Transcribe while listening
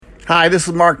Hi, this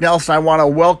is Mark Nelson. I want to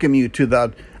welcome you to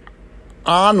the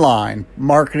Online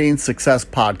Marketing Success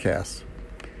Podcast.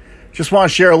 Just want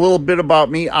to share a little bit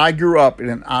about me. I grew up in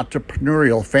an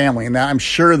entrepreneurial family, and I'm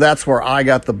sure that's where I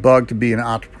got the bug to be an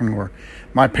entrepreneur.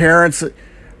 My parents,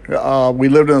 we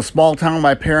lived in a small town.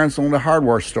 My parents owned a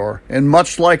hardware store, and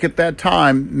much like at that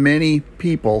time, many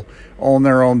people own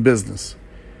their own business.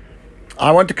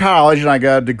 I went to college, and I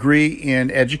got a degree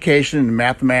in education and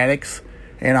mathematics,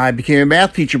 and I became a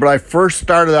math teacher, but I first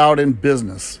started out in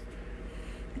business.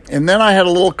 And then I had a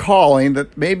little calling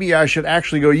that maybe I should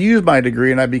actually go use my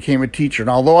degree, and I became a teacher. And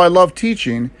although I love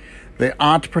teaching, the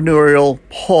entrepreneurial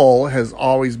pull has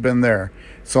always been there.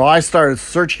 So I started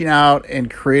searching out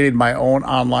and created my own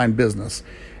online business.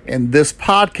 And this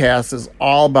podcast is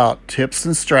all about tips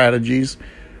and strategies,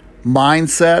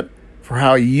 mindset for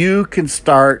how you can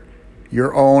start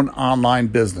your own online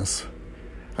business.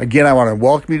 Again, I want to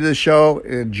welcome you to the show.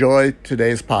 Enjoy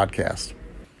today's podcast.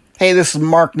 Hey, this is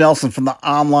Mark Nelson from the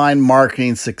Online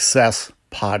Marketing Success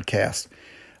Podcast.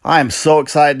 I am so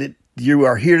excited you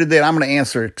are here today. I'm going to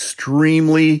answer an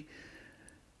extremely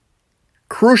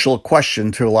crucial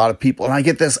question to a lot of people. And I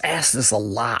get asked this a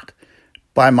lot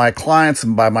by my clients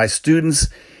and by my students.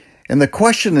 And the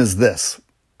question is this: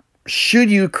 should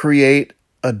you create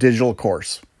a digital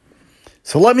course?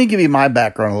 So let me give you my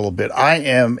background a little bit. I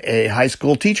am a high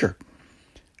school teacher.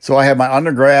 So I have my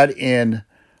undergrad in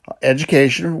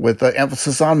education with an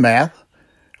emphasis on math.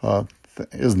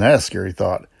 Isn't that a scary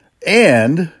thought?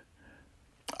 And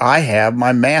I have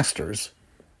my master's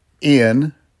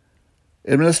in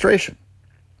administration.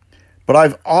 But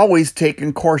I've always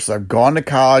taken courses. I've gone to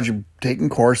college, taken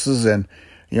courses, and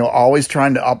always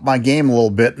trying to up my game a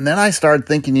little bit. And then I started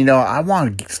thinking, I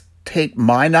want to take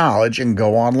my knowledge and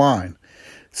go online.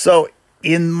 So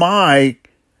in my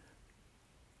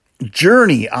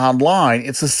journey online,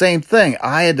 it's the same thing.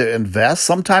 I had to invest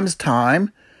sometimes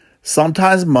time,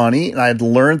 sometimes money, and I had to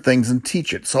learn things and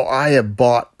teach it. So I have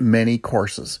bought many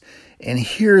courses. And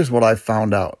here's what I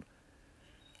found out.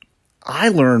 I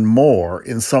learned more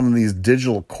in some of these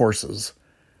digital courses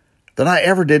than I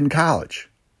ever did in college.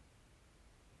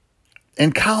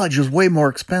 And college was way more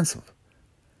expensive.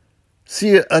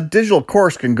 See, a digital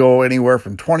course can go anywhere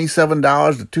from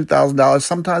 $27 to $2,000,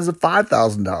 sometimes to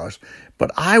 $5,000.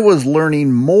 But I was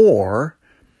learning more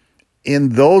in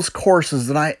those courses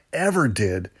than I ever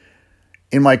did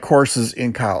in my courses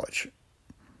in college.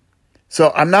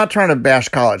 So I'm not trying to bash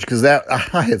college, because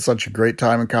I had such a great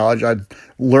time in college. I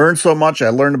learned so much. I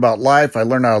learned about life. I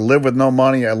learned how to live with no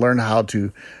money. I learned how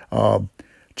to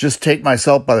just take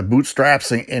myself by the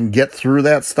bootstraps and get through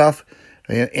that stuff.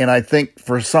 And I think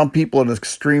for some people, it is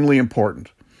extremely important.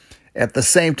 At the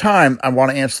same time, I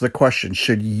want to answer the question,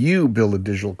 should you build a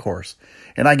digital course?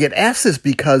 And I get asked this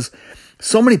because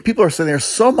so many people are saying there's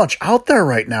so much out there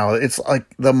right now. It's like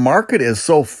the market is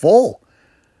so full.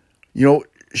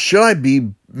 Should I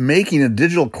be making a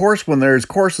digital course when there's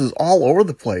courses all over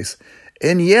the place?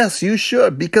 And yes, you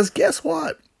should, because guess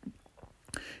what?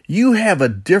 You have a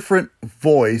different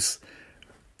voice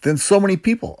than so many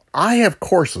people. I have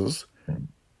courses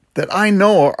that I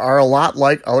know are a lot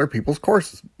like other people's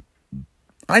courses.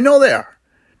 I know they are.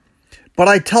 But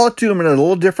I tell it to them in a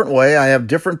little different way. I have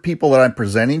different people that I'm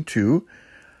presenting to,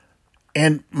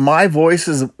 and my voice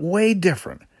is way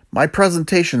different. My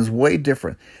presentation is way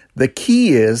different. The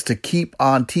key is to keep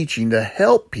on teaching, to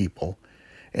help people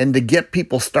and to get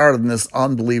people started in this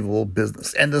unbelievable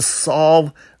business and to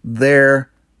solve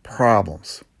their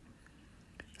problems.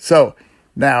 So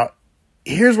now,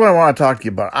 here's what I want to talk to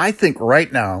you about. I think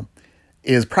right now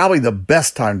is probably the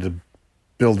best time to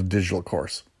build a digital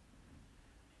course.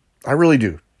 I really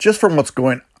do. Just from what's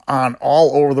going on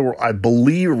all over the world, I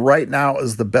believe right now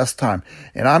is the best time.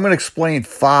 And I'm going to explain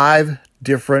 5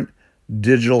 different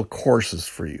digital courses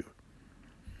for you.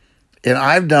 And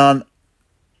I've done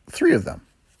 3 of them,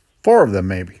 4 of them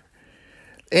maybe.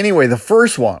 Anyway, the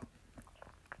first one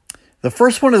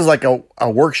is like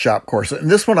a workshop course. And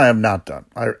this one I have not done.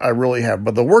 I really have.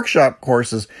 But the workshop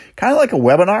course is kind of like a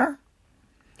webinar.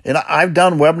 And I've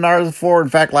done webinars before. In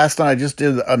fact, last night I just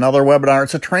did another webinar.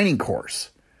 It's a training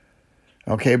course.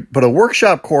 Okay. But a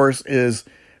workshop course is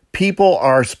people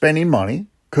are spending money,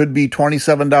 could be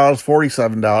 $27,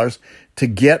 $47, to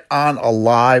get on a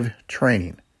live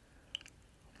training.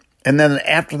 And then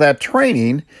after that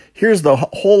training, here's the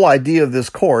whole idea of this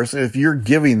course. If you're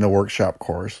giving the workshop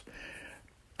course,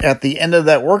 at the end of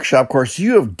that workshop course,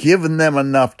 you have given them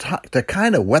enough time to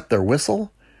kind of wet their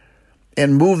whistle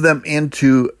and move them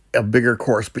into a bigger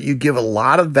course. But you give a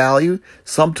lot of value,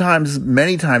 sometimes,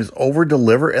 many times over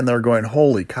deliver, and they're going,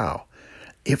 holy cow,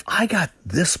 if I got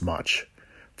this much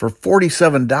for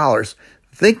 $47.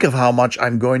 Think of how much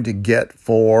I'm going to get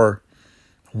for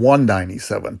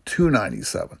 $197,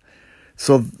 $297.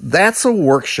 So that's a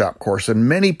workshop course, and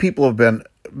many people have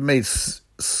made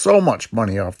so much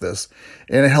money off this,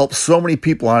 and it helps so many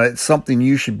people on it. It's something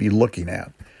you should be looking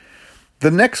at. The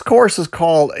next course is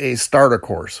called a starter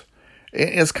course.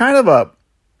 It's kind of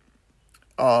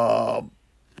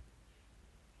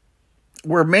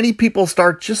where many people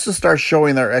start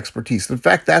showing their expertise. In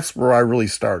fact, that's where I really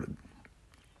started.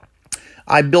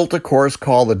 I built a course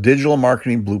called the Digital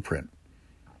Marketing Blueprint.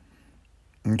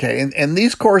 Okay, and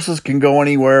these courses can go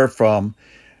anywhere from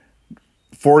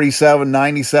 $47,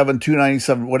 $97,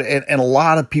 $297, and a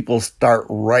lot of people start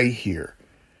right here.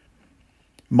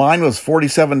 Mine was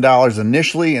 $47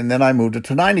 initially, and then I moved it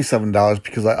to $97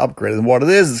 because I upgraded. And what it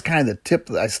is kind of the tip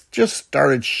that I just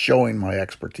started showing my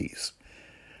expertise.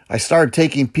 I started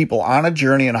taking people on a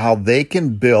journey on how they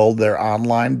can build their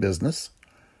online business,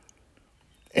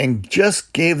 and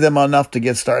just gave them enough to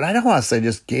get started. I don't want to say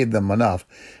just gave them enough,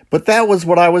 but that was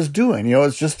what I was doing.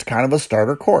 It's just kind of a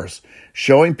starter course,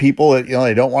 showing people that,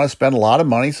 they don't want to spend a lot of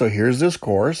money. So here's this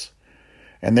course,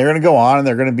 and they're going to go on, and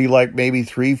they're going to be like maybe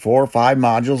 3, 4, 5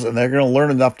 modules, and they're going to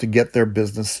learn enough to get their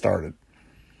business started.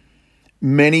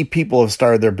 Many people have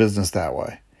started their business that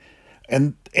way.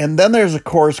 And then there's a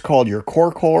course called your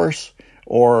core course,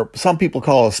 or some people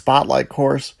call it a spotlight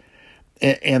course.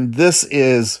 And this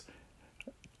is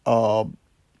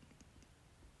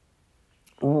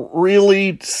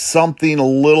really something a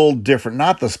little different.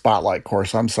 Not the spotlight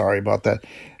course. I'm sorry about that.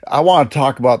 I want to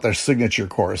talk about their signature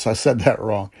course. I said that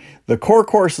wrong. The core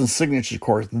course and signature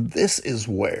course, this is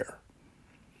where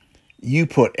you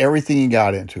put everything you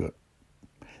got into it.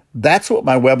 That's what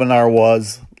my webinar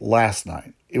was last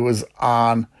night. It was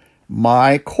on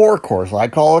my core course. I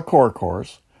call it a core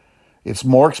course. It's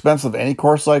more expensive than any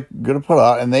course I'm going to put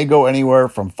out, and they go anywhere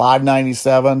from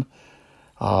 $597,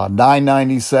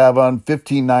 $997,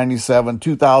 $1,597,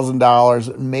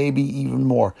 $2,000, maybe even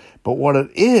more. But what it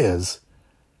is,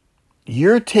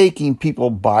 you're taking people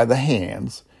by the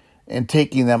hands and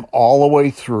taking them all the way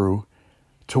through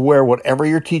to where whatever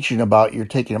you're teaching about, you're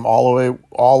taking them all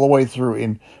the way through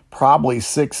in probably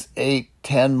 6, 8,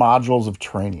 10 modules of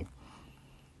training.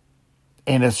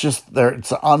 And it's just there.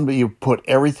 You put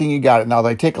everything you got. Now,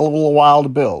 they take a little while to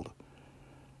build,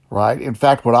 right? In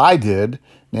fact, what I did,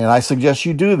 and I suggest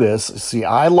you do this, see,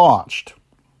 I launched.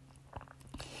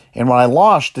 And when I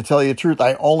launched, to tell you the truth,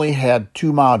 I only had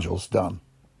 2 modules done.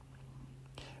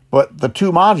 But the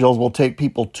 2 modules will take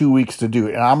people 2 weeks to do.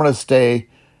 And I'll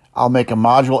make a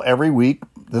module every week.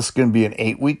 This is going to be an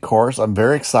 8-week course. I'm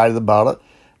very excited about it.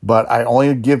 But I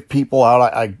only give people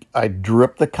out, I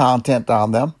drip the content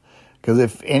on them. Because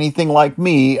if anything like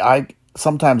me,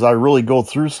 sometimes I really go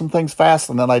through some things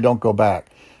fast and then I don't go back.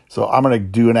 So I'm going to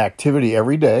do an activity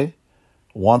every day,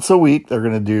 once a week. They're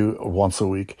going to do once a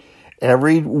week.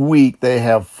 Every week they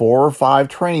have 4 or 5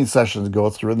 training sessions to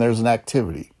go through, and there's an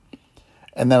activity.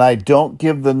 And then I don't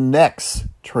give the next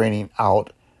training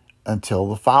out until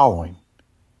the following,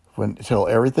 until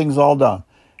everything's all done.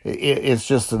 It's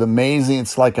just an amazing,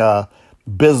 it's like a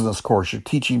business course. You're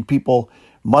teaching people,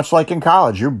 much like in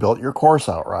college, you built your course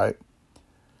out, right?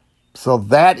 So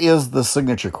that is the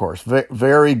signature course.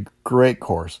 Very great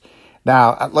course.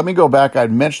 Now, let me go back. I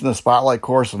mentioned the Spotlight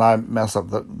course, and I messed up.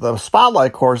 The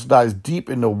Spotlight course dives deep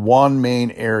into one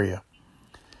main area.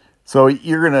 So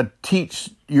you're going to teach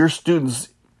your students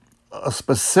a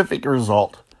specific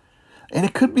result. And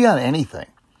it could be on anything.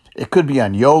 It could be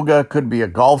on yoga, could be a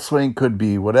golf swing, could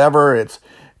be whatever. It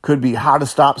could be how to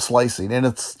stop slicing. And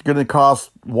it's going to cost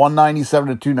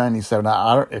 $197 to $297.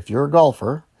 Now, if you're a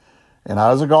golfer, and I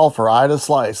was a golfer, I had a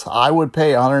slice, I would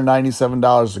pay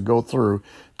 $197 to go through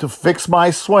to fix my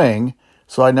swing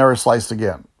so I never sliced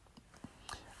again.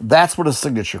 That's what a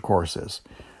signature course is.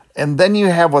 And then you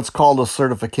have what's called a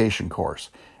certification course.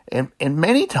 And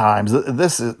many times,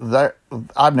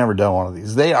 I've never done one of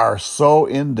these. They are so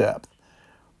in-depth.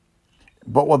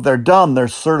 But what they're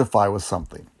certified with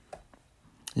something.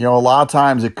 A lot of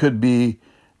times it could be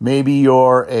maybe you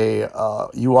want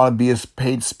to be a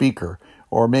paid speaker,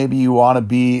 or maybe you want to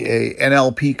be a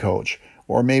NLP coach,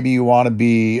 or maybe you want to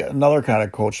be another kind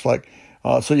of coach.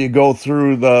 So you go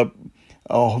through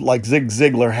like Zig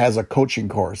Ziglar has a coaching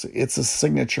course. It's a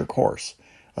signature course,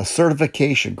 a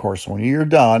certification course. When you're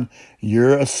done,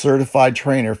 you're a certified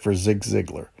trainer for Zig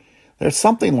Ziglar. There's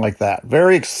something like that.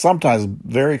 Sometimes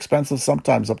very expensive,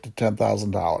 sometimes up to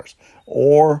 $10,000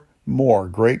 or more.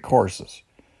 Great courses.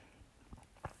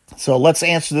 So let's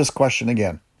answer this question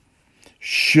again.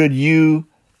 Should you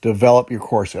develop your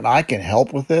course? And I can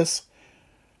help with this.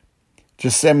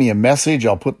 just send me a message.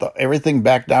 I'll put everything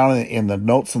back down in the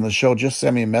notes in the show. Just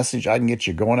send me a message. I can get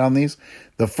you going on these.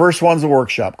 The first one's a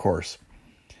workshop course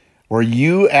where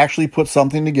you actually put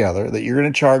something together that you're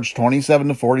going to charge $27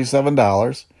 to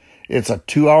 $47. It's a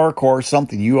 2-hour course,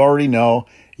 something you already know.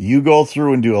 You go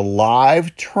through and do a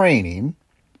live training.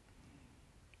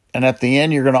 And at the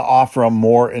end, you're going to offer a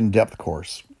more in-depth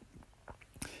course.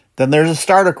 Then there's a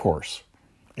starter course.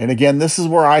 And again, this is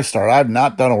where I start. I've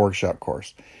not done a workshop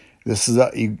course. This is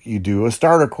you do a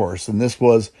starter course. And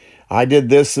I did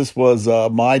this. This was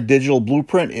my digital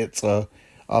blueprint. It's a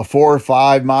 4 or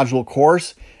 5 module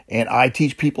course. And I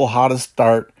teach people how to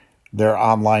start their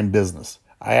online business.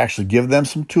 I actually give them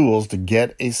some tools to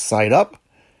get a site up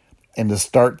and to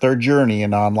start their journey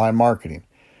in online marketing.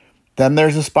 Then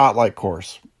there's a spotlight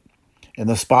course. And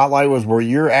the spotlight was where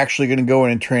you're actually going to go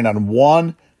in and train on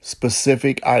one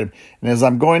specific item. And as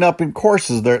I'm going up in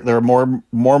courses, there are more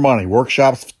money.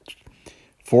 Workshops,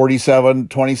 27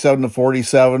 to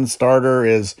 47. Starter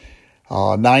is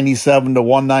 97 to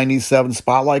 197.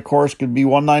 Spotlight course could be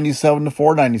 197 to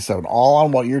 497, all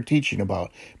on what you're teaching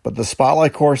about. But the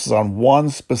spotlight course is on one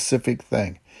specific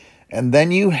thing. And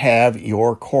then you have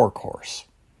your core course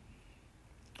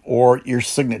or your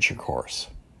signature course.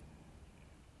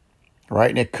 Right?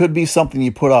 And it could be something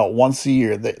you put out once a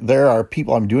year. There are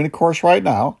people, I'm doing a course right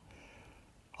now.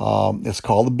 It's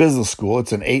called the Business School.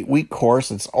 It's an 8-week course.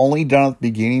 It's only done at the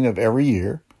beginning of every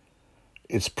year.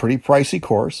 It's a pretty pricey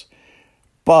course.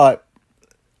 But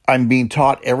I'm being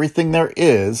taught everything there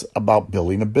is about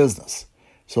building a business.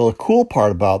 So the cool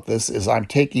part about this is I'm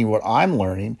taking what I'm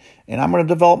learning and I'm going to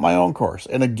develop my own course.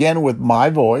 And again, with my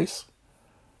voice,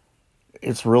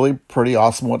 it's really pretty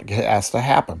awesome what has to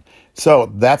happen.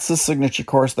 So that's the signature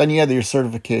course. Then you have your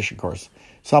certification course.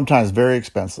 Sometimes very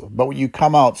expensive, but you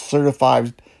come out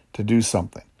certified to do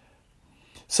something.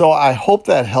 So I hope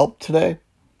that helped today.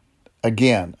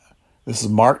 Again, this is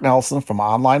Mark Nelson from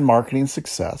Online Marketing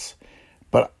Success.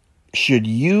 But should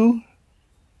you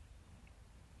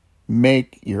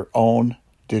make your own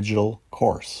digital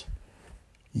course?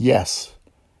 Yes.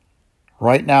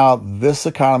 Right now, this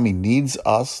economy needs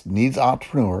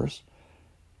entrepreneurs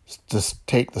to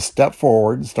take the step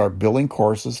forward and start building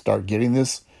courses, start getting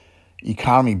this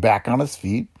economy back on its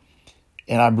feet.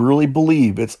 And I really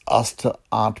believe it's us to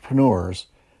entrepreneurs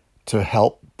to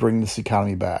help bring this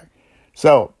economy back.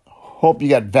 So, hope you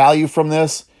got value from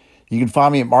this. You can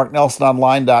find me at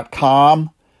marknelsononline.com.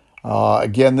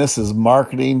 Again, this is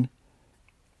Online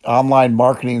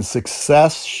Marketing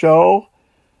Success Show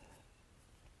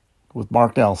with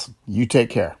Mark Nelson. You take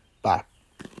care. Bye.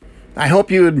 I hope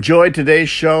you enjoyed today's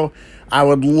show. I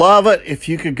would love it if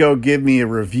you could go give me a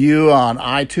review on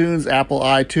iTunes, Apple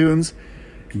iTunes.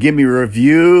 Give me a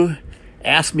review.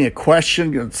 Ask me a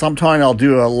question. Sometime I'll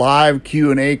do a live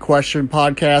Q&A question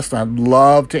podcast. I'd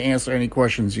love to answer any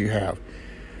questions you have.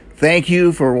 Thank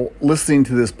you for listening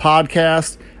to this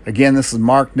podcast. Again, this is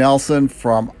Mark Nelson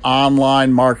from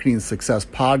Online Marketing Success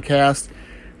Podcast.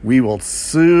 We will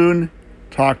soon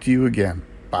talk to you again.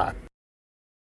 Bye.